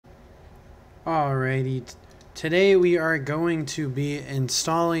Alrighty, today we are going to be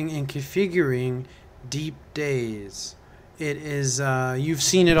installing and configuring deep-daze. It is, you've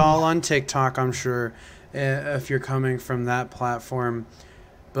seen it all on TikTok, I'm sure, if you're coming from that platform.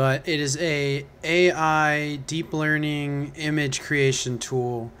 But it is a AI deep learning image creation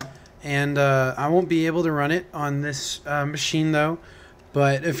tool. And I won't be able to run it on this machine though.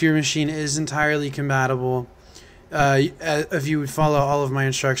 But if your machine is entirely compatible, if you would follow all of my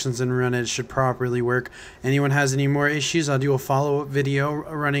instructions and run it, it should properly work. Anyone has any more issues, I'll do a follow-up video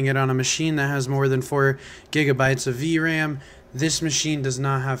running it on a machine that has more than 4 gigabytes of VRAM. This machine does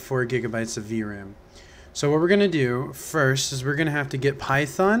not have 4 gigabytes of VRAM. So what we're going to do first is we're going to have to get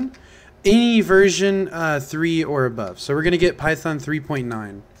Python, any version 3 or above. So we're going to get Python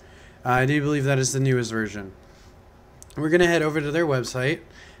 3.9. I do believe that is the newest version. We're going to head over to their website.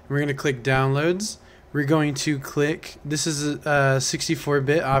 We're going to click Downloads. We're going to click, this is a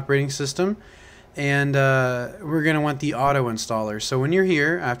 64-bit operating system, and we're going to want the auto installer. So when you're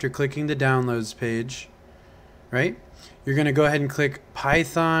here, after clicking the downloads page, right, you're going to go ahead and click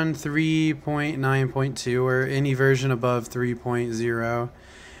Python 3.9.2 or any version above 3.0,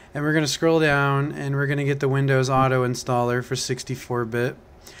 and we're going to scroll down and we're going to get the Windows auto installer for 64-bit.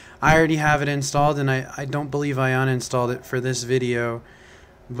 I already have it installed, and I don't believe I uninstalled it for this video.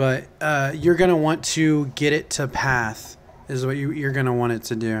 But you're going to want to get it to path is what you're going to want it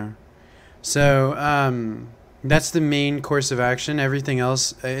to do. So that's the main course of action. Everything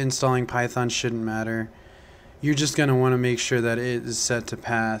else, installing Python shouldn't matter. You're just going to want to make sure that it is set to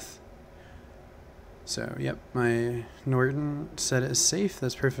path. So, yep, my Norton set it as safe.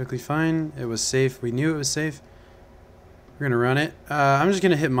 That's perfectly fine. It was safe. We knew it was safe. We're going to run it. I'm just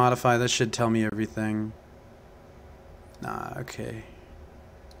going to hit modify. That should tell me everything. Nah, okay.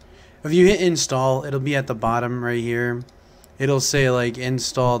 If you hit install, it'll be at the bottom right here. It'll say like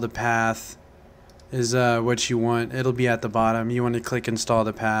install the path is what you want. It'll be at the bottom. You want to click install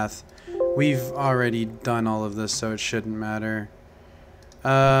the path. We've already done all of this, so it shouldn't matter.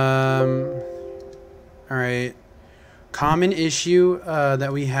 Alright. Common issue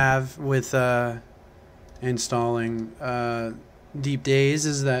that we have with installing deep-daze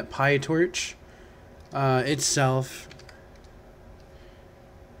is that PyTorch itself.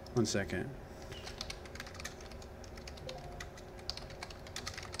 One second.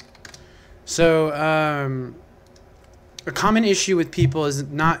 So, a common issue with people is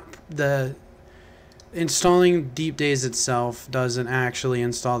not the installing deep-daze itself doesn't actually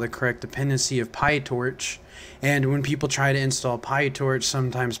install the correct dependency of PyTorch. And when people try to install PyTorch,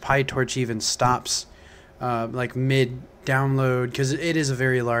 sometimes PyTorch even stops like mid-download because it is a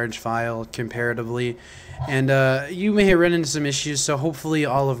very large file comparatively. And you may run into some issues, so hopefully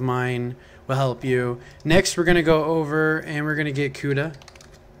all of mine will help you. Next, we're going to go over and we're going to get CUDA.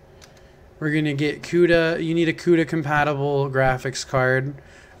 We're going to get CUDA. You need a CUDA compatible graphics card.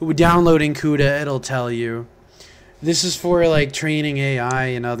 Downloading CUDA, it'll tell you. This is for like training AI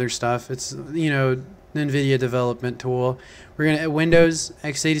and other stuff. It's, you know, NVIDIA development tool. We're going to Windows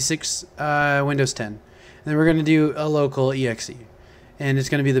x86, Windows 10. And then we're going to do a local exe. And it's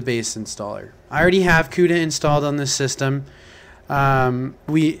going to be the base installer. I already have CUDA installed on this system.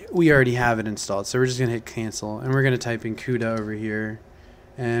 We already have it installed, so we're just going to hit cancel. And we're going to type in CUDA over here.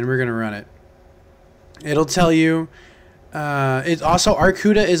 And we're going to run it. It'll tell you. It also, our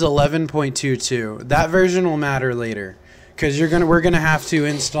CUDA is 11.22. That version will matter later. Because we're going to have to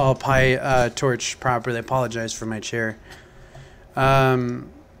install PyTorch properly. I apologize for my chair. We're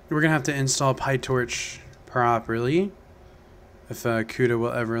going to have to install PyTorch properly. If CUDA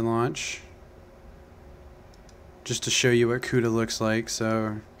will ever launch. Just to show you what CUDA looks like, so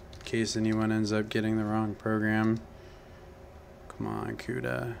in case anyone ends up getting the wrong program. Come on,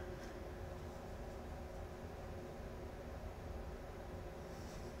 CUDA.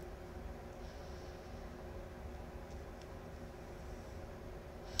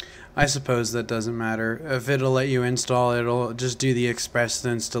 I suppose that doesn't matter. If it'll let you install, it'll just do the express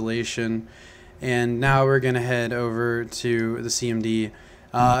installation. And now we're going to head over to the CMD.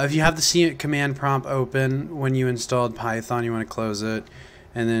 If you have the command prompt open when you installed Python, you want to close it.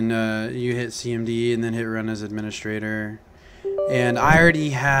 And then you hit CMD and then hit run as administrator. And I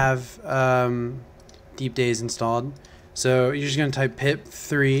already have deep-daze installed. So you're just going to type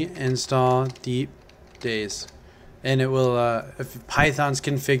pip3 install deep-daze. And it will, if Python's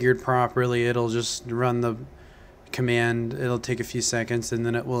configured properly, it'll just run the command. It'll take a few seconds and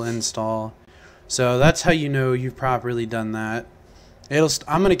then it will install. So that's how you know you've properly done that.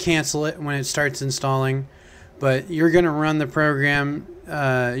 I'm going to cancel it when it starts installing, but you're going to run the program.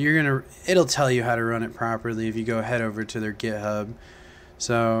 It'll tell you how to run it properly if you go head over to their GitHub.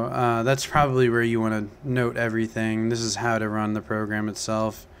 So that's probably where you want to note everything. This is how to run the program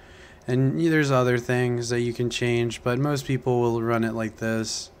itself. And there's other things that you can change, but most people will run it like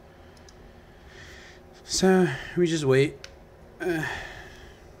this. So we just wait.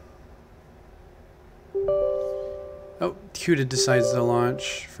 Oh, CUDA decides to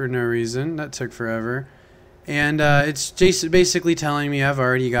launch for no reason. That took forever. And it's basically telling me I've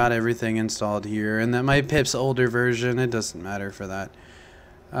already got everything installed here, and that my pip's older version, it doesn't matter for that.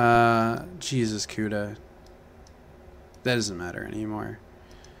 Jesus, CUDA. That doesn't matter anymore.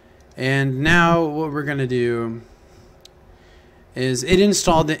 And now what we're going to do is it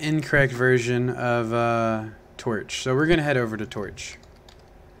installed the incorrect version of Torch. So we're going to head over to Torch.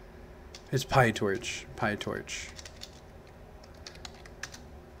 It's PyTorch.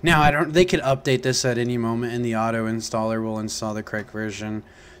 Now they could update this at any moment and the auto installer will install the correct version.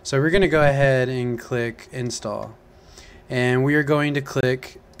 So we're going to go ahead and click install. And we are going to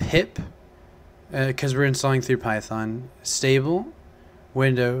click pip because we're installing through Python. Stable,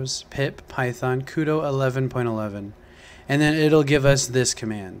 Windows, pip, Python, Kudo 11.11. And then it'll give us this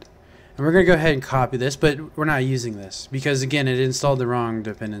command. And we're going to go ahead and copy this, but we're not using this because again it installed the wrong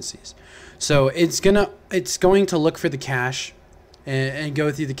dependencies. So it's going to look for the cache and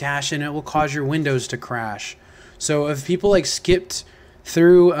go through the cache, and it will cause your Windows to crash. So if people like skipped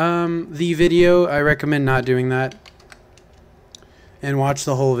through the video, I recommend not doing that and watch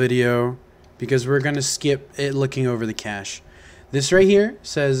the whole video because we're going to skip it looking over the cache. This right here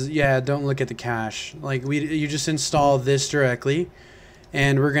says, yeah, don't look at the cache. Like you just install this directly,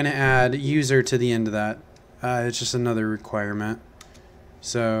 and we're going to add user to the end of that. It's just another requirement.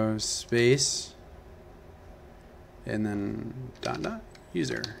 So space and then dot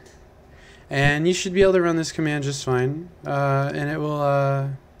user, and you should be able to run this command just fine, and it will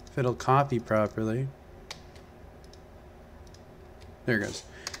if it'll copy properly. There it goes.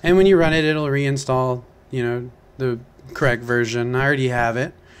 And when you run it, it'll reinstall, you know, the correct version. I already have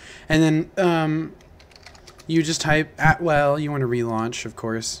it. And then you just type well, you want to relaunch, of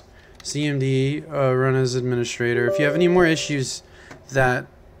course, cmd run as administrator. If you have any more issues that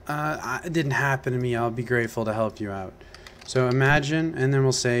it didn't happen to me, I'll be grateful to help you out. So imagine, and then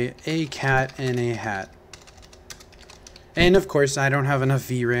we'll say a cat in a hat. And of course I don't have enough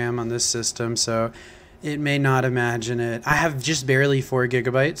VRAM on this system, so it may not imagine it. I have just barely 4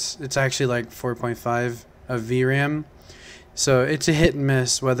 gigabytes. It's actually like 4.5 of VRAM. So it's a hit and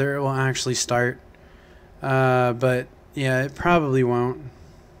miss whether it will actually start. But yeah, it probably won't.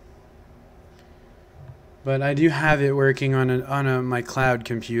 But I do have it working on my cloud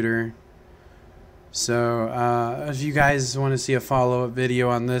computer. So if you guys want to see a follow-up video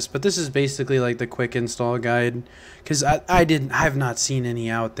on this, but this is basically like the quick install guide, because I have not seen any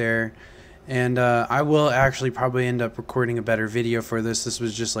out there, and I will actually probably end up recording a better video for this. This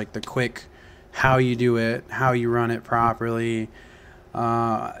was just like the quick how you do it, how you run it properly.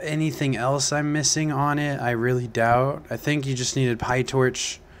 Anything else I'm missing on it, I really doubt. I think you just needed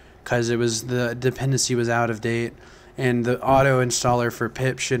PyTorch, because the dependency was out of date, and the auto installer for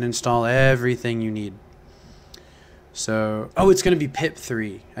pip should install everything you need. So, oh, it's going to be pip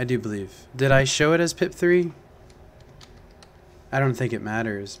 3, I do believe. Did I show it as pip 3? I don't think it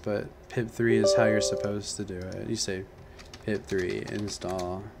matters, but pip 3 is how you're supposed to do it. You say pip 3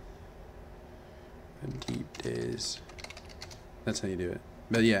 install deep-daze. That's how you do it.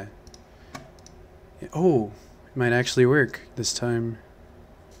 But yeah. Oh, it might actually work this time.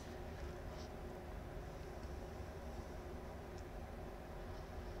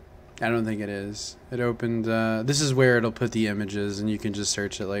 I don't think it is. It opened, this is where it'll put the images, and you can just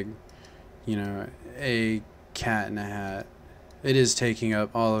search it like, you know, a cat in a hat. It is taking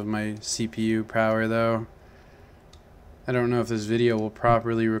up all of my CPU power though. I don't know if this video will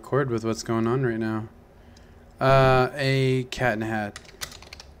properly record with what's going on right now. A cat in a hat.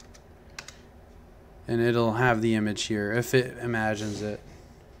 And it'll have the image here, if it imagines it.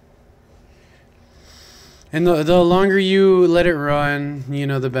 And the longer you let it run, you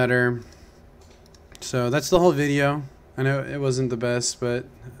know, the better. So that's the whole video. I know it wasn't the best, but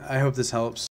I hope this helps.